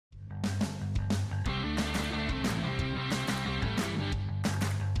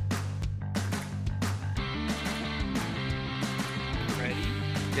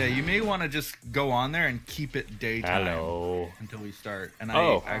Yeah, you may want to just go on there and keep it daytime. Hello. Until we start. And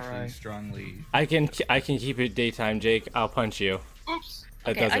Oh. I actually strongly. I can keep it daytime, Jake. I'll punch you. Oops.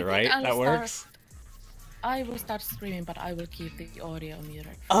 That does it, right? That works. I will start streaming, but I will keep the audio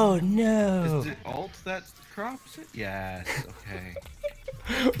muted. Oh no! Is it alt that crops it? Yes. Okay.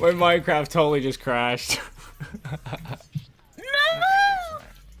 My Minecraft totally just crashed. No!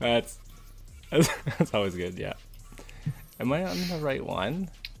 That's always good. Yeah. Am I on the right one?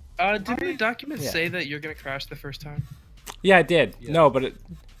 Did the document say that you're gonna crash the first time? Yeah, I did. Yeah. No, but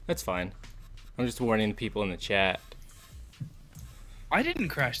that's fine. I'm just warning people in the chat. I didn't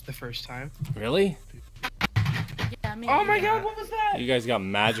crash the first time. Really? Yeah, me Oh my god, what was that? You guys got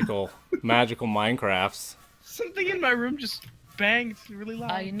magical Minecrafts. Something in my room just banged really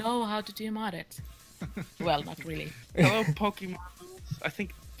loud. I know how to do modded. Well, not really. Hello, Pokemon. I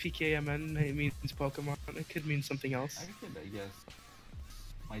think PKMN means Pokemon. It could mean something else. I could, I guess,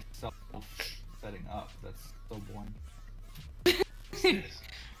 myself setting up. That's so boring.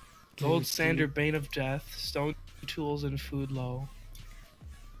 Gold Sander, Bane of Death, Stone Tools, and Food Low.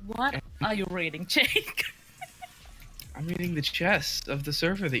 What are you reading, Jake? I'm reading the chest of the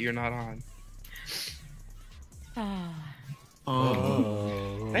server that you're not on.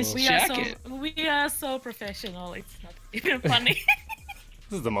 Nice jacket. We are so professional. It's not even funny.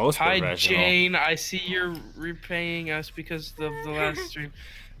 This is the most Hi, professional. Jane. I see you're repaying us because of the last stream.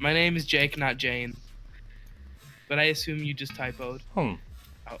 My name is Jake, not Jane. But I assume you just typoed. Hmm.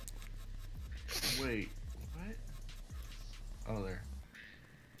 Oh. Wait. What? Oh, there.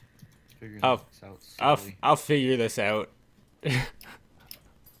 Figuring Oh. this out slowly. I'll figure this out.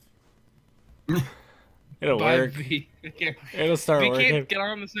 It'll Bye, work. V. It'll start We working. can't get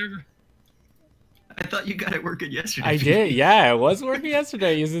on the server. I thought you got it working yesterday. I did, yeah. It was working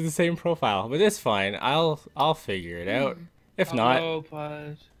yesterday using the same profile, but it's fine. I'll figure it out. If not, Hello,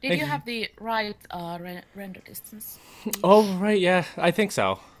 Pod. Did you have the right render distance? oh right, yeah, I think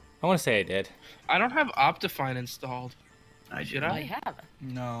so. I want to say I did. I don't have Optifine installed. Should I I? have it.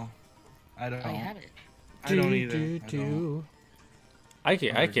 No, I don't. I have it. I don't either. I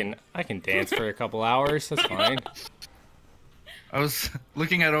can dance for a couple hours. That's fine. I was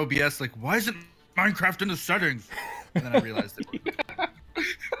looking at OBS like, why isn't Minecraft in the settings? And then I realized it wasn't.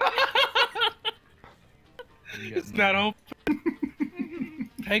 It's not open.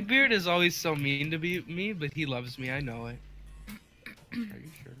 Pegbeard is always so mean to me, but he loves me. I know it. Are you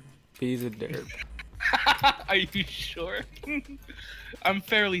sure? Piece of dirt. Are you sure? I'm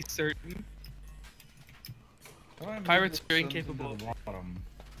fairly certain. Pirates are incapable. Look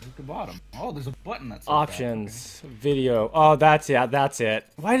at the bottom. Oh, there's a button that says Options, video. Oh, that's it.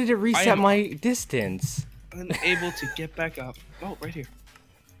 Why did it reset my distance? Unable to get back up. Oh, right here.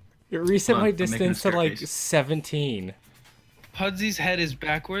 It reset Come my on, I'm making a distance to like staircase. 17. Pudsy's head is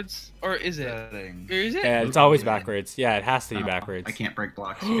backwards, or is it? Setting. Or is it? Yeah, it's always backwards. Yeah, it has to be Oh, backwards. I can't break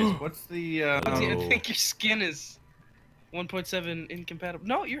blocks. You guys. What's the? Pudsy, I Oh. think your skin is 1.7 incompatible.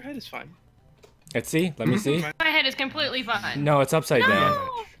 No, your head is fine. Let's see. Let me see. My head is completely fine. No, it's upside down.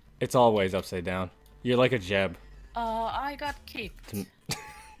 No! It's always upside down. You're like a Jeb. I got kicked.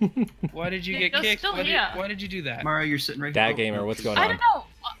 Why did you Yeah, get you're kicked? still Why here. did you do that? Mario, you're sitting right That here. gamer, what's going I on? don't know.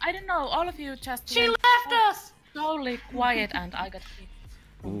 I don't know. All of you just She went left us! totally quiet, and I got kicked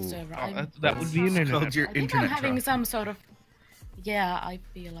from the Ooh. server. Oh, that would be an It's called internet. your I think I'm internet having traffic. some sort of. Yeah, I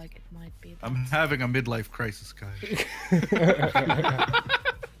feel like it might be. I'm having a midlife crisis, guys.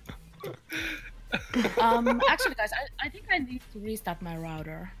 Actually, guys, I think I need to restart my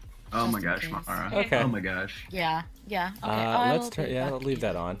router. Oh Just my in gosh, case. Mara. Okay. Oh my gosh. Yeah. Okay. I'll Let's turn. be Yeah, back I'll leave in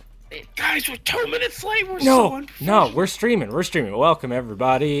that a on. bit. Guys, we're 2 minutes late. We're so No, unprofessional. we're streaming. We're streaming. Welcome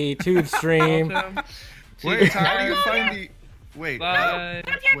everybody to the stream. Welcome to Wait, how do you Time find the? Wait, Live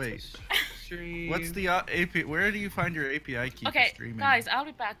wait. Stream. What's the API? Where do you find your API key for Okay, streaming? guys, I'll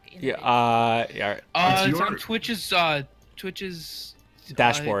be back in. Yeah. A bit. Yeah. It's It's your- on Twitch's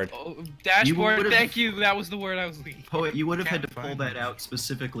Dashboard. Dashboard. would've- Thank you. That was the word I was looking for. Poet, you would have had to Can't pull find that it. out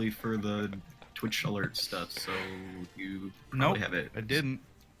specifically for the Twitch alert stuff, so you probably Nope, have it. I didn't.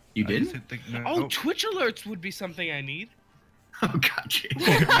 You I just didn't? hit the- no, Oh, nope. Twitch alerts would be something I need. Oh god, Jake.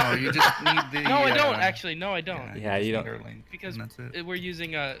 No, you just need the. No, I don't actually. No, I don't. Yeah, you just don't- need our link, Because and that's it. we're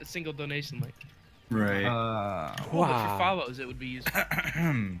using a single donation link. Right. Well, but Wow. for follows, it would be used.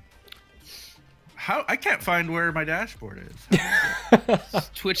 How I can't find where my dashboard is.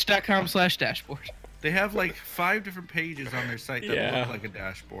 Twitch.com/dashboard. They have like 5 different pages on their site that Yeah. look like a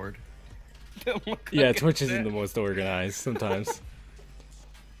dashboard. Yeah, Twitch isn't the most organized sometimes.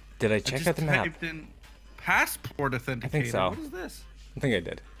 Did I check just out the map? typed in passport authenticator. so. What is this? I think I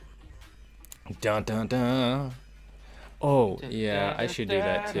did. Dun dun dun. Oh, yeah, I should do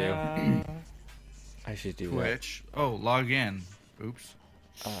that too. I should do Twitch. Oh, log in. Oops.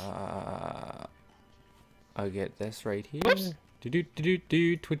 that. I'll get this right here. Whoops. Twitch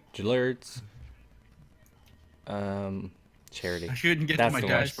alerts. Charity. I shouldn't get That's to my the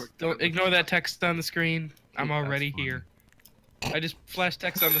one. dashboard. Don't ignore that text on the screen. I'm That's already fine. here. I just flashed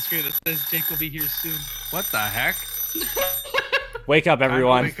text on the screen that says Jake will be here soon. What the heck? Wake up, Time to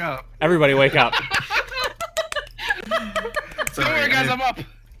everyone. Wake up. Everybody wake up. Don't Sorry, worry, guys, I'm up.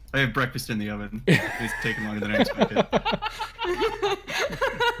 I have breakfast in the oven. It's taking longer than I expected.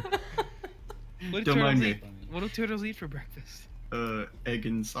 What do Don't mind turtles me. eat? What do turtles eat for breakfast? Egg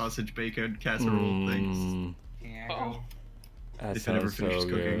and sausage, bacon, casserole things. Mm, Oh. that If it ever sounds so finishes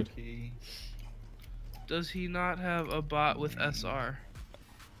cooking. good. Does he not have a bot with SR?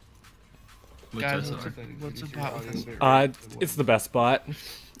 What's Guys, SR? what's a bot with SR? It's the best bot.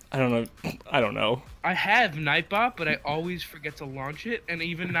 I don't know. I don't know. I have Nightbot, but I always forget to launch it, and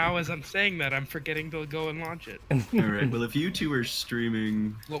even now as I'm saying that, I'm forgetting to go and launch it. Alright, well if you two are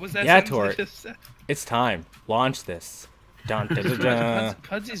streaming... What was that Yeah, sentence I Tort. just said? It's time. Launch this. Dun, dun, dun, dun.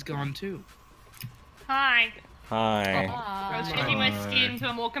 Pudsy's gone too. Hi. Hi. I was Ah. changing my skin to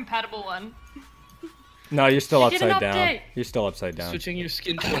a more compatible one. No, you're still They did an upside down. update. You're still upside down. Switching your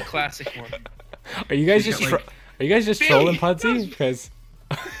skin to a classic one. Are you guys You just got, like- are you guys just trolling Pudsey? Because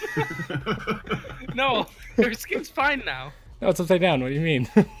No, your skin's fine now. no, it's upside down. What do you mean?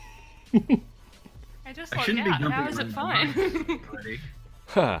 I just I logged shouldn't be out. jumping How is it around fine? already.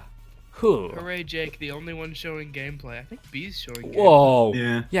 Huh. Whew. Hooray, Jake, the only one showing gameplay. I think B's showing gameplay. Whoa.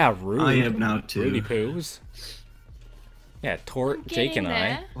 Yeah, Yeah, rude. I am now too. Rudy Poos. Yeah, Tort, Jake, and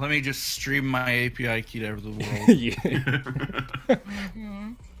I. Let me just stream my API key to the world. Yeah.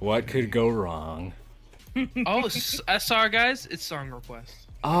 What could go wrong? Oh, SR, guys, it's song request.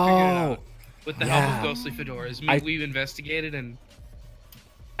 Oh, With the help Yeah. of Ghostly Fedoras. I- We've investigated, and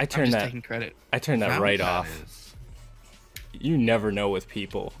I I'm turned just that. taking credit. I turned that Found right that off. is. You never know with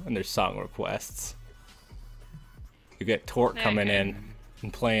people and their song requests. You get Tort There coming you go. in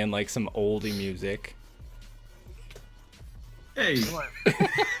and playing like some oldie music. Hey,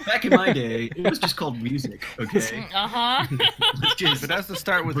 back in my day, it was just called music, okay? Uh-huh. Let's just If it has to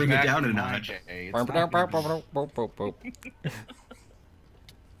start with bring it back down in a my notch. day, it's not gonna be-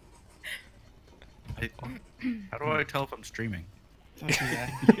 How do I tell if I'm streaming? Don't do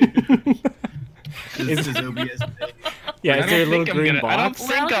that. This is OBS. Yeah, I is don't there a little think I'm green gonna- I don't box?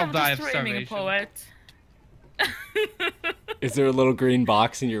 think I'll Welcome die to of streaming, starvation. poet. Is there a little green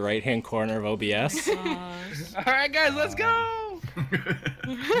box in your right hand corner of OBS? All right, guys, let's go.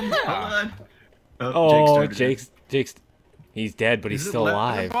 Hold on. Oh, Jake started Jake's he's dead, but he's Is it still left in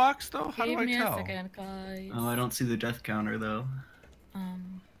the alive. box though? How Give do I me a tell? second, guys. it. Oh, I don't see the death counter though.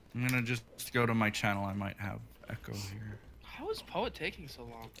 I'm gonna just go to my channel. I might have echo here. How is Poet taking so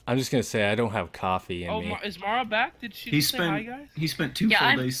long? I'm just gonna say I don't have coffee in Oh, me. is Mara back? Did she He just say hi, spent guys? he spent 2 Yeah, full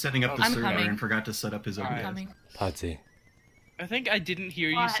I'm- days setting up the I'm server coming. and forgot to set up his Alright. OBS. Coming. Pudsey, I think I didn't hear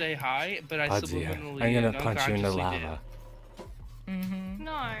you What? say hi, but I Pudsey, subliminally I'm gonna and punch you in the unconsciously lava. Mm-hmm.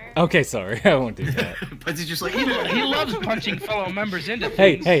 No. Okay, sorry, I won't do that. But he's just like, did. He loves punching fellow members into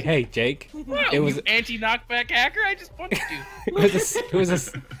Hey, things. hey, Jake! What, It was you anti-knockback hacker. I just punched you.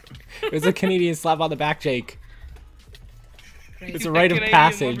 it was a Canadian slap on the back, Jake. It's a That rite of Canadian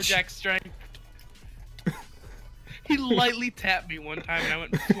passage. lumberjack strength. He lightly tapped me one time, and I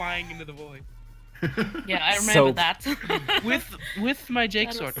went flying into the void Yeah, I remember So- that. with my Jake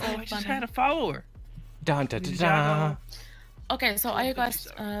That sword. was Oh, so I just funny. had a follower. Dun, dun, dun, dun. Okay, so are you guys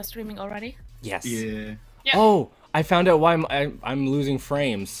streaming already? Yes. yeah. Yeah. Oh, I found out why I'm losing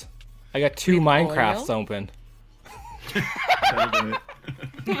frames. I got 2 With Minecrafts Oreo? open. That'll do it.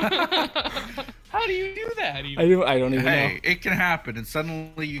 How do you do that? I don't even Hey, it can happen, and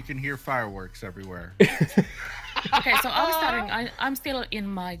suddenly you can hear fireworks everywhere. Okay, so I'm starting. I'm still in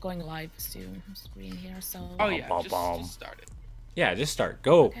my going live soon screen here, so. Oh yeah, Bum, just bum. start it. Yeah, just start.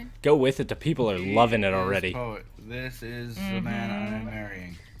 Go. Okay. Go with it. The people are loving it He is already. Poet. This is the man I am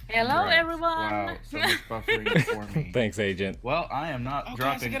marrying. Hello, Congrats. everyone. Wow, so much buffering for me. Thanks, Agent. Well, I am not Oh,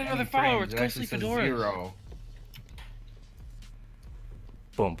 guys, I dropping got another any follower. frames. It's It actually Ghostly says Fedoras. 0.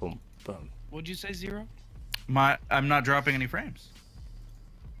 Boom, boom, boom. Would you say 0? I'm not dropping any frames.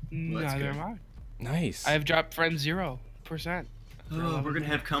 Well, that's Neither good. am I. Nice. I have dropped friends 0%. Oh, we're gonna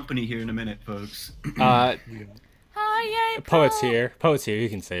have company here in a minute, folks. Uh, Hi, yay, Poet's Paul. here. Poet's here. You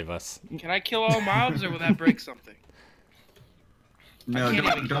can save us. Can I kill all mobs, or will that break something? No, can't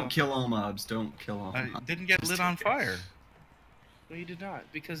even don't kill all mobs. Don't kill all I mobs. didn't get lit on fire. No, you did not,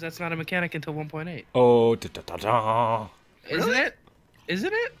 because that's not a mechanic until 1.8. Oh, da da da da. Isn't it?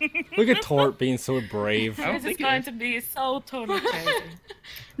 Isn't it? Look at Tort being so brave. I don't This is think it going is. to be so totally crazy.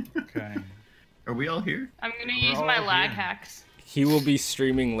 Okay. Are we all here? I'm gonna We're use all my lag here. hacks. He will be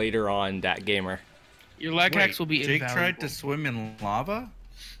streaming later on, that gamer. Your lag hacks Wait, will be Jake invaluable. tried to swim in lava?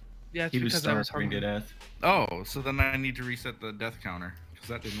 Yeah, it's He was because I was starving to hungry. death. Oh, so then I need to reset the death counter because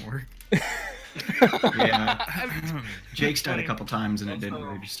that didn't work. Yeah. Jake's died a couple times and it didn't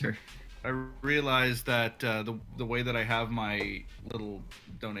register. I realized that the way that I have my little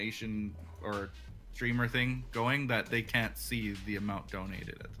donation or streamer thing going, that they can't see the amount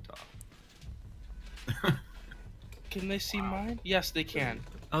donated at the top. Can they see mine? Yes, they can.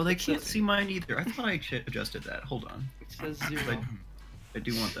 Oh, they can't see mine either. I thought I adjusted that. Hold on. It says 0. I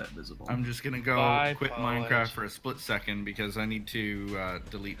do want that visible. I'm just gonna go Bye, quit college. Minecraft for a split second because I need to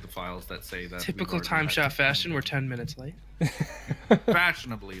delete the files that say that. Typical we've already TimeShot had- fashion, we're 10 minutes late.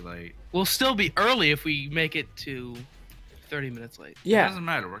 Fashionably late. We'll still be early if we make it to 30 minutes late. It Yeah. doesn't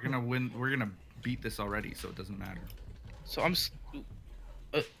matter. We're gonna win. We're gonna beat this already, so it doesn't matter. So I'm.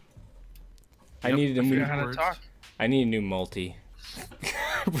 I needed a I new. Figure out how to words. talk. I need a new multi.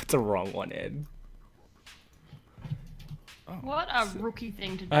 Put the wrong one in. What a rookie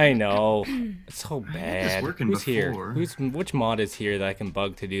thing to do. I know. It's so had this bad. working Who's here? before. Which mod is here that I can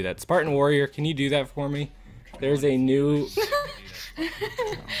bug to do that? Spartan Warrior, can you do that for me? There's a new.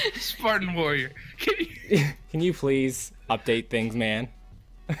 Spartan Warrior. Can you... Can you please update things, man?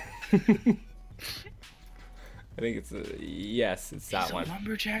 I think it's yes, it's that He's one. a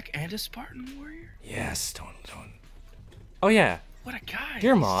lumberjack and a Spartan Warrior? Yes, don't. Oh yeah, What a guy.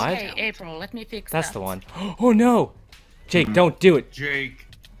 your mod. Hey, April, let me fix That's that. the one. Oh no, Jake, don't do it. Jake.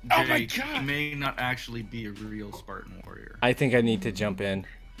 Oh my Jake God. may not actually be a real Spartan warrior. I think I need to jump in.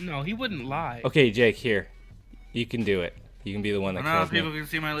 No, he wouldn't lie. Okay, Jake, here. You can do it. You can be the one that Not enough kills people me. can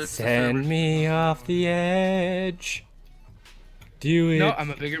see my list. of Send servers. me off the edge. Do it. No,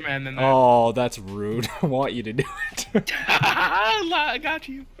 I'm a bigger man than that. Oh, that's rude. I want you to do it. I got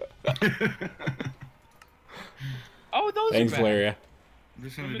you. Oh, those Thanks, are bad. Laria. I'm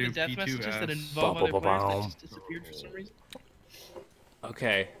just gonna Remember do the death P2 messages that as. involve other players that Ba-ba-ba-bow. just disappeared for some reason?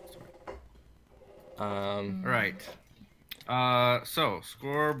 Okay. Right. So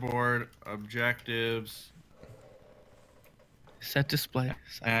scoreboard objectives. Set display.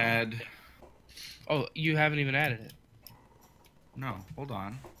 Add. Oh, you haven't even added it. No, hold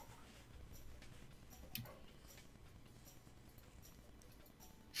on.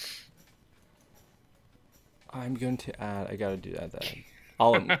 I'm going to add. I gotta do that then.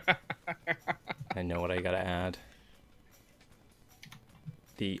 I know what I gotta add.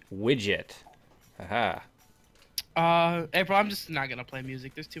 The widget. Aha. April, I'm just not gonna play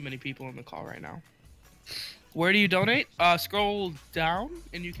music. There's too many people on the call right now. Where do you donate? Scroll down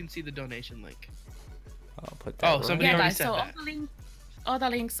and you can see the donation link. I'll put that. Oh, right. somebody Yeah, already guys. said So that. all the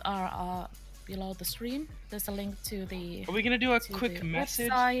links are below the stream. There's a link to the Are we gonna do a to quick the message?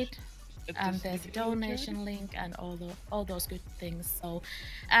 website, at and this there's a video, donation link and all those good things. So,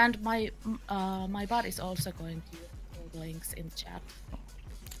 and my bot is also going to put links in chat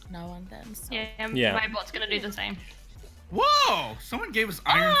now and then. So. Yeah, Yeah. my bot's gonna do the same. Whoa! Someone gave us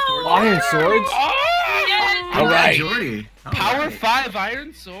iron swords. Iron swords. Oh! All right. Majority. All Power right. 5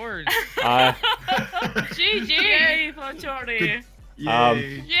 iron swords. GG! Yay for Jordy!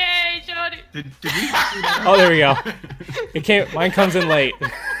 Yay. Yay, Jody! Did we do that? Oh, there we go. It came. Mine comes in late.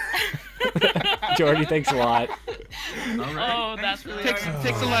 Jordy, thanks a lot. All right. Oh, that's really takes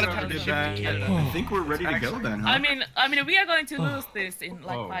a lot of time to Did ship that. to Canada. I think we're ready to go then, huh? I mean, we are going to lose this in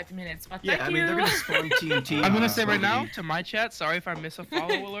like Whoa. 5 minutes, but yeah, thank I mean, you. they're gonna spawn TNT. I'm gonna on say right now somebody. to my chat, sorry if I miss a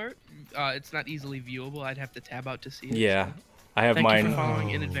follow alert. It's not easily viewable. I'd have to tab out to see it. Yeah, I have Thank you mine. for following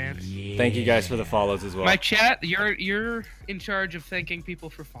in advance. Thank you guys for the follows as well. My chat, you're in charge of thanking people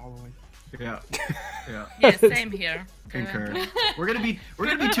for following. Yeah. Yeah. Yes, same here. Concur. We're gonna be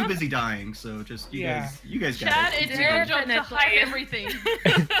too busy dying, so just you Yeah. guys got Chat, it. it's your job to Definitely. hype everything.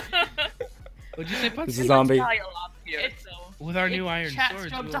 What'd you say, Putz? This is zombie. Die a lot here, It's, so. With our new it's iron chat's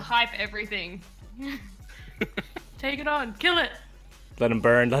swords. job we'll- to hype everything. Take it on, kill it. Let him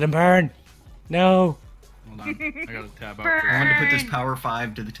burn. Let him burn. No. Hold on. I gotta tab out. I for wanted to put this power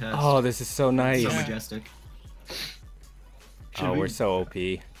 5 to the test. Oh, this is so nice. so Yeah. majestic. Should Oh, we- we're so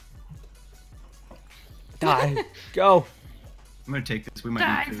OP. Die. Go. I'm gonna take this. We might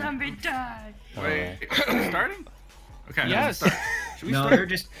Die, need food. zombie, die. Wait, are we starting? Okay. Yes. Let's start. Should we No, start? they're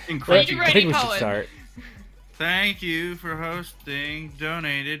just Are encroaching. you I ready, think we should Colin? start. Thank you for hosting.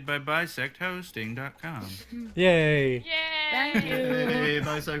 Donated by bisecthosting.com. Yay. Yay! Thank you. Hey,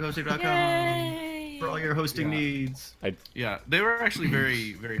 bisecthosting.com for all your hosting needs. Yeah, they were actually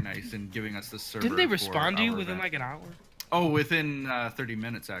very, very nice in giving us this server. Didn't they for respond to you our within event. like an hour? Oh, within 30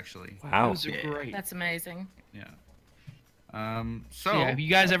 minutes actually. Wow. Those are great. That's amazing. Yeah. So yeah, if you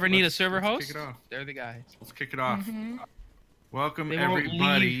guys ever need a server let's host, kick it off. they're the guys. Let's kick it off. Welcome They won't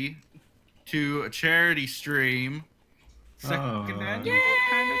everybody to a charity stream. Second Oh. annual,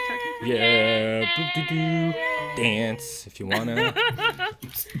 kind of technically. Yeah. Boop-de-doo. Dance if you wanna.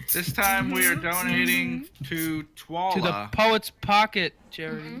 This time we are donating to TWLOHA. To the Poet's Pocket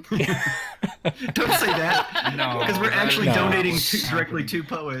charity. Don't say that. No, Because we're actually No. donating directly to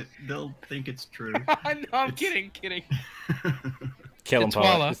Poet. They'll think it's true. No, I'm kidding. Kill him, It's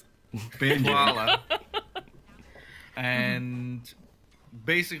Poet. Band-aid. TWLOHA. And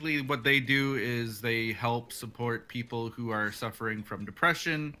basically what they do is they help support people who are suffering from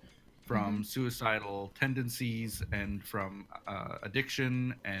depression, from suicidal tendencies, and from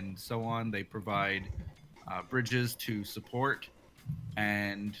addiction and so on. They provide bridges to support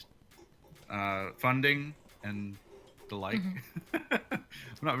and funding and the like. I'm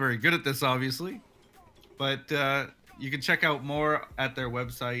not very good at this, obviously, but you can check out more at their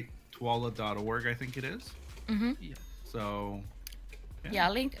website, TWLOHA.org, I think it is. Yeah. So Yeah,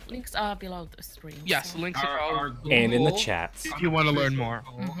 links are below the stream. Yes, so- links are all And in the goal- chats. if you want to learn more,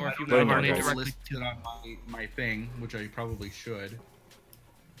 or if you Learn want to more, donate guys. directly listed to them. on my thing, which I probably should.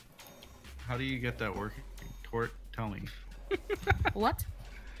 How do you get that working? Tort, tell me. What?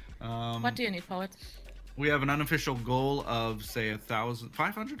 What do you need, Poet? We have an unofficial goal of say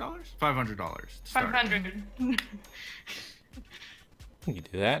 $500. $500. Start. 500. You can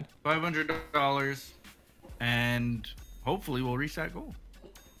do that. $500, and hopefully we'll reach that goal.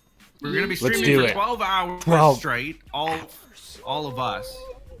 We're gonna be Let's streaming do for it. 12 hours 12. straight. All of us,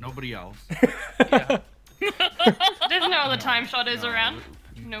 nobody else. There's no other time shot is around.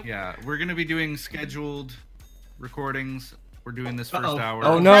 Nope. Yeah, we're gonna be doing scheduled recordings. We're doing this first Uh-oh. hour.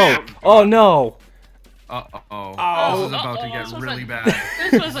 Oh no! Oh no! Uh-oh. Oh. This is about to Uh-oh, get this really wasn't- bad.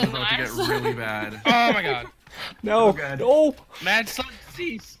 This This wasn't is about to nice. get really bad. Oh my god. No! Oh, God. No! Mad slug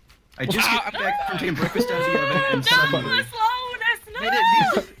disease. I just got back from taking breakfast out of the oven and suddenly...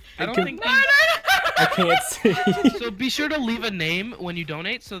 I don't can- think. I can't see. So be sure to leave a name when you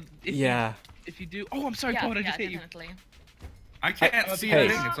donate. So if Yeah. if you do, oh I'm sorry, Yeah, Poet, I yeah, just hit you. definitely. I can't see Hey.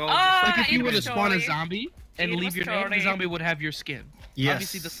 anything. It's all Ah, just Like if you were to inventory. spawn a zombie and It leave was your name, the Tony. zombie would have your skin. Yes.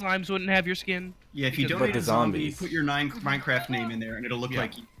 Obviously, the slimes wouldn't have your skin. Yeah, if you But donate the a zombie, zombies. put your Minecraft name in there, and it'll look Yeah.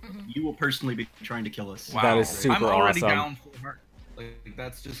 like you will personally be trying to kill us. wow. That is super I'm already awesome. down full heart. Like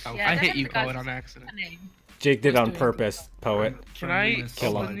that's just how. Yeah, I that hit is you, because Poet, on it's accident. a name. Jake did Let's on do it. purpose, Poet. Can I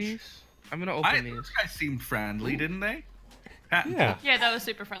Kill open him. these? I'm gonna I, open those these. guys seemed friendly, didn't they? Pat and Yeah. Yeah, that was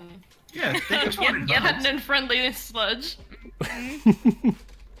super friendly. Yeah, they just wanted Yeah, bugs. and friendly sludge.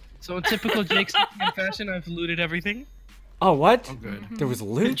 So in typical Jake's fashion, I've looted everything. Oh, what? Oh, good. There was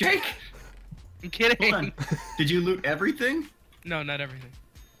loot? Jake, I'm kidding. hold on. Did you loot everything? No, not everything.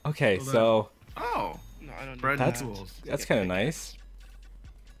 Okay, Hold on. so Oh, No, I don't need bread That's- and tools. that's kind of nice.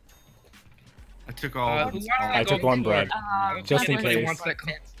 I took all. who all wants I to took go one forward? bread. I don't Just think in anybody case. wants that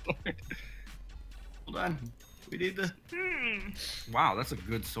close. Hold on. We need the... Wow, that's a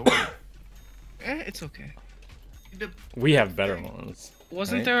good sword. It's okay. We have better ones.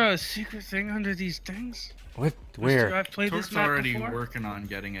 Wasn't Right. there a secret thing under these things? What? Mr. Where? I've played Torque's this map already before. working on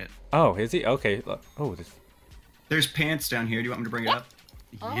getting it. Oh, is he? Okay. Look. Oh, this... There's pants down here. Do you want me to bring it up?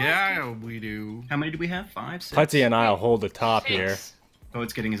 Oh, Yeah, we do. How many do we have? 5, 6? Putzy and I'll hold the top here. Thanks. Oh,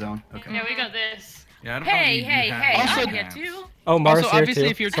 it's getting his own. Okay. Yeah, we got this. Yeah, I don't Hey, know if hey, you have hey! any Also- I'm here pants. too. Oh, Mars Also, here obviously, too.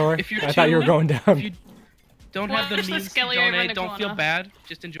 if you're- Sorry, if you're I thought you were too- going If down. you don't Well, have the there's the means to skelly over in donate, the don't feel corner. bad.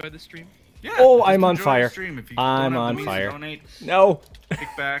 Just enjoy the stream. Yeah, Oh, just I'm on enjoy the fire. stream. If you I'm don't have on the means to fire. Donate, No. kick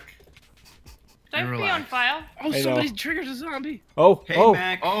back. Don't be relax. on fire. Oh, I somebody know. triggered a zombie. Oh, Hey, oh.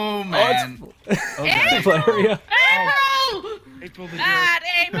 Mac. Oh Oh, man. it's Oh, God. Valeria. April! April the Bad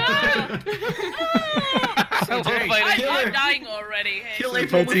April! Joke. Jake, I'm dying already. Hey. Kill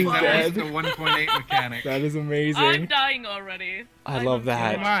April Putsy's with That fire. was dead. the 1.8 mechanic. That is I'm amazing. dying already. I love Never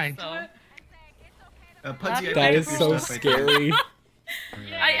that. mind. So, Pudsy, I That picked is up so your stuff, I think. scary.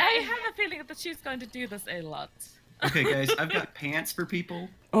 I have a feeling that she's going to do this a lot. Okay, guys, I've got pants for people.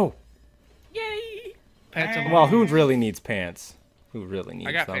 Oh, Yay! Pants on well, who really needs pants? Who really needs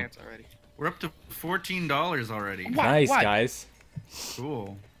I got them? pants already. We're up to $14 already. Why- Nice, why? guys.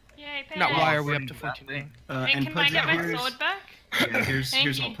 Cool. Yay, Not pants. why are we up to That 14? thing. Hey, And can I Pudsy, get my here's, sword back? yeah, here's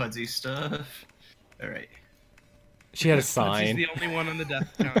Thank all you. Pudsy's stuff. All right. She had a She's sign. the only one on the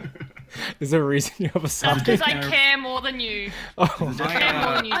death count. Is there a reason you have a sign? Because I care more than you. Oh, My, Care more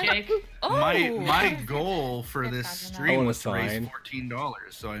uh, than you, Jake. Oh! my goal for this That's not stream enough. was to I want a raise sign. $14.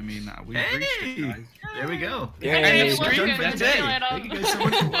 So I mean, we've reached it, Hey! guys. There we go. Yay. Hey, We're Working, done for see today. you later. Thank you guys so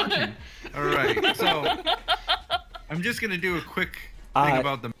much for watching. All right. So I'm just gonna do a quick thing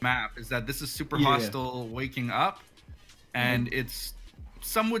about the map. Is that this is super hostile waking up, and it's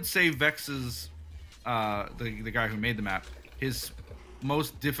some would say Vex's the guy who made the map, his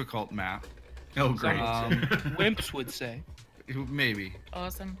most difficult map. Oh great. Wimps would say. Maybe.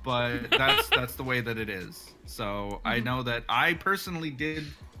 Awesome. But that's the way that it is. So I know that I personally did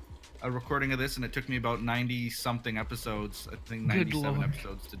a recording of this, and it took me about 90 something episodes. I think 97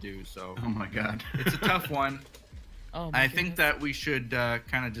 episodes to do. So. Oh my god. It's a tough one. Oh I think that we should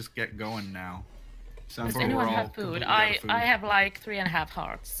kind of just get going now. Does before anyone we're all have food? completely out of food. I have like 3.5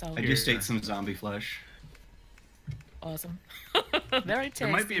 hearts. So I just ate some zombie flesh. awesome. Very tasty.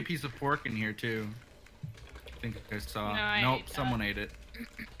 There might be a piece of pork in here too. I think I saw. No, I nope, ate that. someone ate it.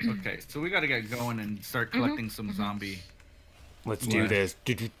 Okay, so we got to get going and start collecting some zombie. Let's do this.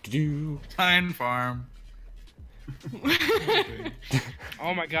 Time farm.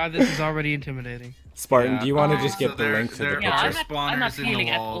 Oh my god, this is already intimidating. Spartan, Yeah. do you want to Oh, just so get the there- links of the there Yeah, are picture? I'm not spawners in the healing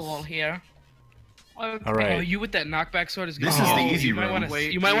at walls. all here. Okay. All right. Oh, you with that knockback sword is good. This is the easy you might room. wanna,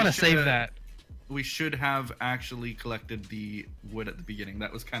 Wait, you might we want to should, save that. We should have actually collected the wood at the beginning.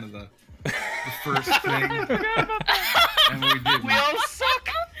 That was kind of the first thing. And we didn't. We all suck.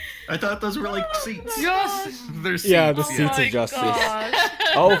 I thought those were like seats. Yes. They're Yeah, the seats, seats My of justice. gosh.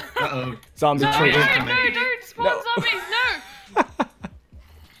 Oh, Uh-oh. zombie No, trigger. no, don't spawn No. zombies, no!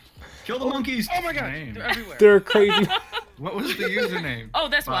 Kill the monkeys. Oh my god, Name. they're everywhere. They're crazy. What was the username? Oh,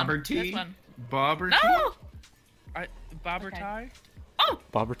 this Bobber one. T. This one. Bob or No! Bob or Okay. Ty? Oh,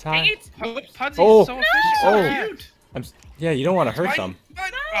 Bobber dang tie. it. Pudsy's Oh. so No. efficient. Oh. Yeah. Yeah, you don't want to hurt Mine- them.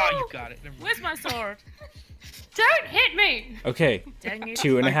 mine- Oh, you got it. Never mind. Where's my sword? Don't hit me! Okay, Dang it.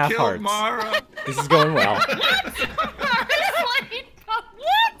 2.5 I killed hearts. Mara. This is going well. What?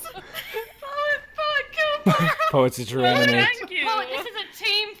 Oh, Poets is your enemy. Thank you. Paul, this is a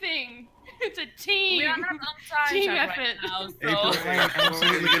team thing. It's a team. We are not on time Team shot effort. right now, April, so... I am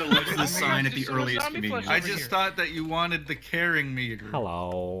absolutely gonna look at this sign at the Just throw earliest zombie flesh convenience. I over just here. thought that you wanted the carrying meter.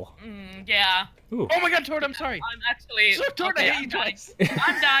 Hello. Yeah. Ooh. Oh my god, Tord, I'm sorry. I'm actually... So, Tord, I okay, hate I'm you dying. twice.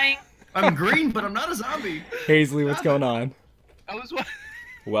 I'm dying. I'm green, but I'm not a zombie. Hazley, what's going on? I was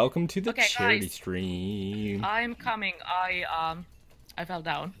Welcome to the Okay, charity guys. stream. I'm coming. I fell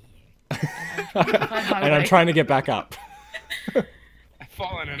down. And I'm trying to get back up. I've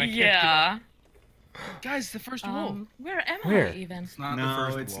fallen and I can't Yeah. get up. Guys, the first rule. Where am Where? I even? It's not the No,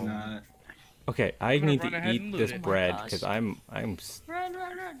 first it's wall. not. Okay, I gonna need run to ahead eat and this loot it. bread Oh my because gosh. I'm Run,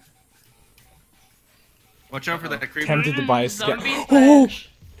 run, run. Watch out for that creeper. tempted to buy a Zombie skeleton. flesh.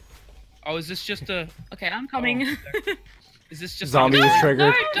 Oh, is this just a... Okay, I'm coming. Is this just Zombie like was a...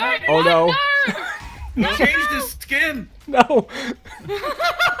 triggered. Don't Oh no. He changed his skin. No.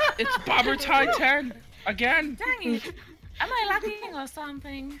 It's Bobber Ty 10. Again. Dang it. Am I lagging or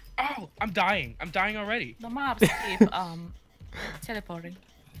something? Oh, I'm dying. I'm dying already. The mobs keep teleporting.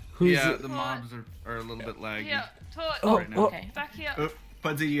 Who's Yeah, the mobs are a little bit laggy. Yeah, Tort, Oh, right now. Okay. back here. Oh,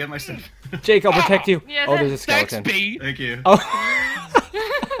 Pudsey, you have my stuff. Jake, I'll protect you. Yeah, Oh, there's a Thanks, skeleton. B. Thank you. Oh.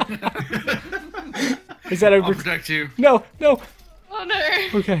 Is that a I'll protect you. No, no. Oh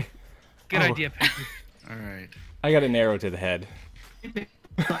no. Okay. Good Oh. idea, Patrick. All right. I got an arrow to the head.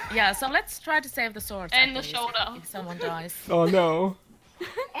 Yeah, so let's try to save the swords. And at the least, shoulder. If someone dies. Oh no.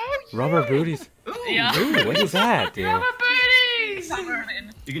 Oh, Rubber booties. Yeah. Ooh, what is that, dude? Rubber booties! Covered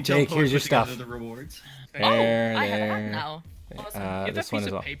in. You can tell Jake, Poet here's your put together stuff. the rewards. Oh, There, I have there. one now. Awesome. you have This that one piece as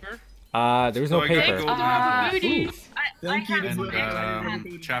of well. paper? There was So no I got paper. golden apples. Booties! Thank you. And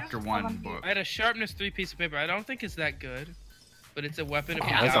to chapter 1 book. I had a sharpness 3 piece of paper. I don't think it's that good, but it's a weapon. If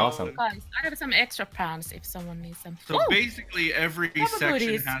Okay, you that's die. awesome. Guys, I have some extra pants if someone needs them. So Oh, basically, every Rubber section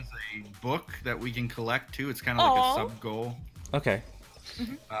booties. has a book that we can collect too. It's kind of like Aw. a sub goal. Okay.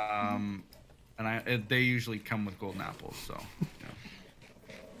 And they usually come with golden apples. So,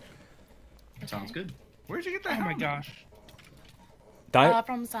 Sounds good. where'd you get that? Oh my helmet? gosh.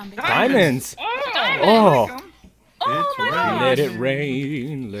 from zombies. Diamonds. Oh! Oh. Oh my It's god! Let it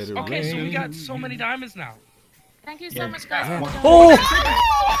rain. Let it rain. Okay, so we got so many diamonds now. Thank you so Yeah. much, guys. Yeah. for joining. Oh!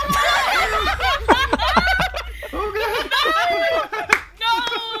 No!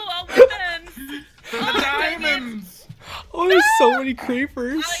 A weapon! The diamonds. Oh, there's so many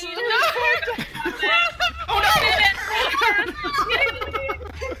creepers.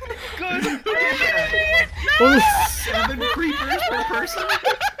 Good. Oh, there's- 7 creepers per person?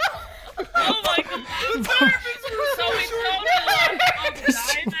 Oh my god! So we totally lost all the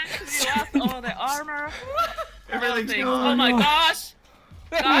diamonds, we lost all the armor. Everything's Things. gone. Oh my gosh!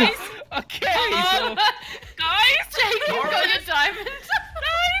 Guys! Okay, so Guys! Jake, you Mara. got a diamond!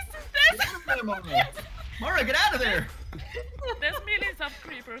 Guys! There's Mara, get out of there! millions some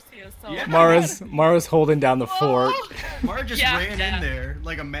creepers here, so. Yeah. Mara's holding down the fort. Mara just Yeah, ran yeah. in there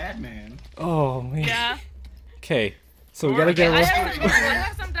like a madman. Oh man. Yeah. Okay, so we gotta get I rid.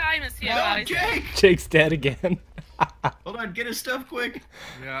 have some diamonds here, No, guys. Jake! Jake's dead again. Hold on, get his stuff quick.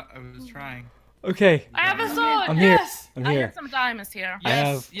 Yeah, I was trying. Okay, I have a sword. I'm here. Yes. I'm I here. have some diamonds here. I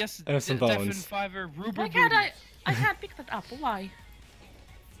have- yes, I have some Defin bones. Fiver, Ruber Why can't Booty. I can't pick that up. Why?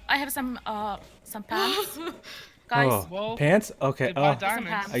 I have some pants. Guys. Oh, Well, pants? Okay. Goodbye, Oh,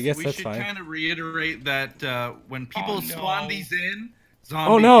 diamonds. I guess We that's should fine. kind of reiterate that when people Oh, spawn no. these in,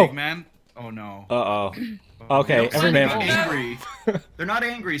 zombie Oh, no. pigman. Oh no. Uh-oh. Okay, They're every man. not angry. They're not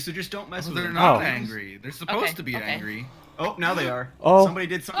angry, so just don't mess with They're them. not Oh. angry. They're supposed Okay, to be okay. angry. Oh, now they are. Oh. Somebody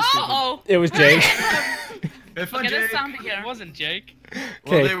did something stupid. Oh, It was Jake. Have fun, okay, there's Jake. zombie It here. wasn't Jake.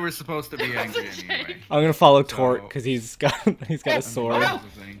 Well, Okay. they were supposed to be angry anyway. I'm gonna follow Tort So- because he's got a sword. That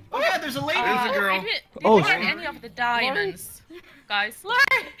was the thing. Oh god, there's a lady. There's a girl. Did Oh, you get sh- any of the diamonds? Guys.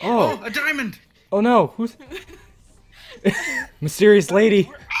 Oh, A diamond. oh no, who's mysterious lady?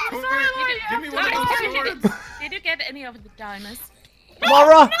 Tort, give me one of those swords. Did you get any of the diamonds?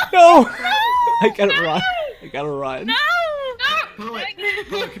 Mara, no! I gotta run. I gotta run. No! Poet,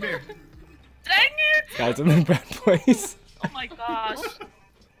 Poet, come here. Dang it! Guys, I'm in a bad place. Oh my gosh.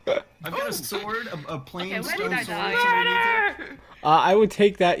 I've got a sword, a plain Okay, where stone did I sword. die? Somebody needs it. I would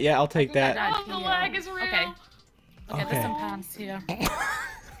take that. Yeah, I'll take I that. died Oh, the here. lag is real. Okay. Okay, Okay. there's some pants here.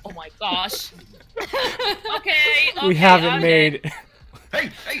 Oh my gosh. Okay, We haven't okay. made. Hey,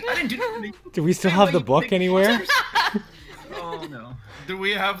 I didn't do anything. Do we still Hey, have wait, the book big anywhere? monsters. Oh no. Do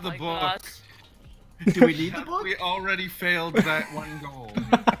we have Oh the my book? gosh. Do we need the Have book? we already failed that one goal?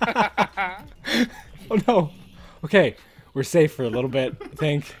 Oh no. Okay, we're safe for a little bit, I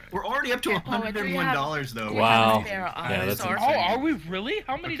think. We're already up to Okay, Poet, do you $101 though. Wow. Spare, Yeah, that's sword? Oh, are we really?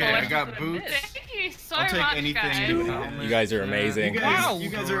 How many Okay, I dollars got did boots. miss? Thank you so I'll take much, anything guys. to do You guys are You amazing. guys, Wow. you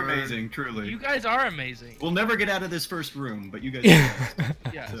guys are amazing, truly. You guys are amazing. We'll never get out of this first room, but you guys are the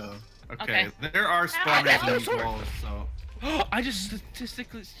Yeah. best. So. Okay, Okay. there are spawners in these walls, so I just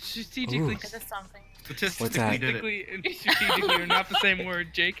strategically, Ooh. Okay, there's something. statistically that? did it. strategically, and strategically are not the same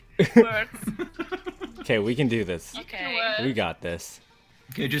word, Jake. Words. Okay, we can do this. Okay. We got this.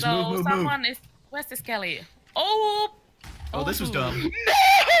 Okay, just So move. someone is. Where's this Kelly? Oh. Oh, this was dumb.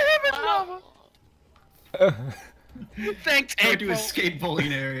 Thanks, Go to April. escape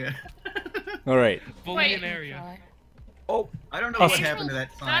bullying area. All right. Bullying Wait. area. Oh. I don't know Oh, what shit. happened to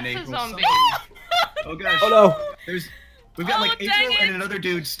that sign, That's a April. zombie. Oh gosh. Oh no. We've got Oh, like dang April it. and another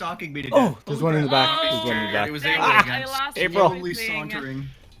dude stalking me to death. Oh, there's one in the back. Oh. There's one in the It back. was Dang April it, I again. lost April. Slowly everything. sauntering.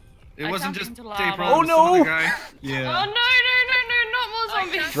 It I wasn't jumped just into lava. April. Oh, it was some no. other guy. Oh Yeah. no, not more I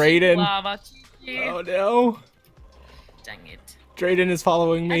zombies. jumped Drayden. into lava. Gee. Oh no. Dang it. Drayden is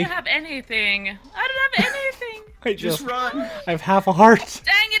following I me. don't have anything. I don't have anything. I Just just. run. I have half a heart.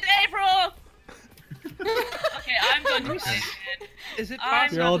 Dang it, April. Okay, I'm going to die again. Is it I'm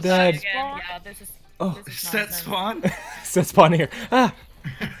possible? You're all going to die dead. again. Yeah, this is. Oh. This is Set nonsense. spawn. Set spawn here. Ah.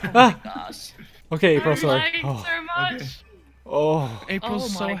 Ah. Gosh. Okay, April, I'm sorry. lagging Oh. so much. Okay. Oh. April's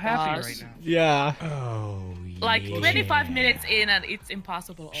Oh so my happy gosh. right now. Yeah. Oh. Like yeah. 25 minutes in and it's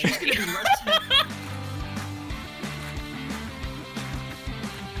impossible already. Let's-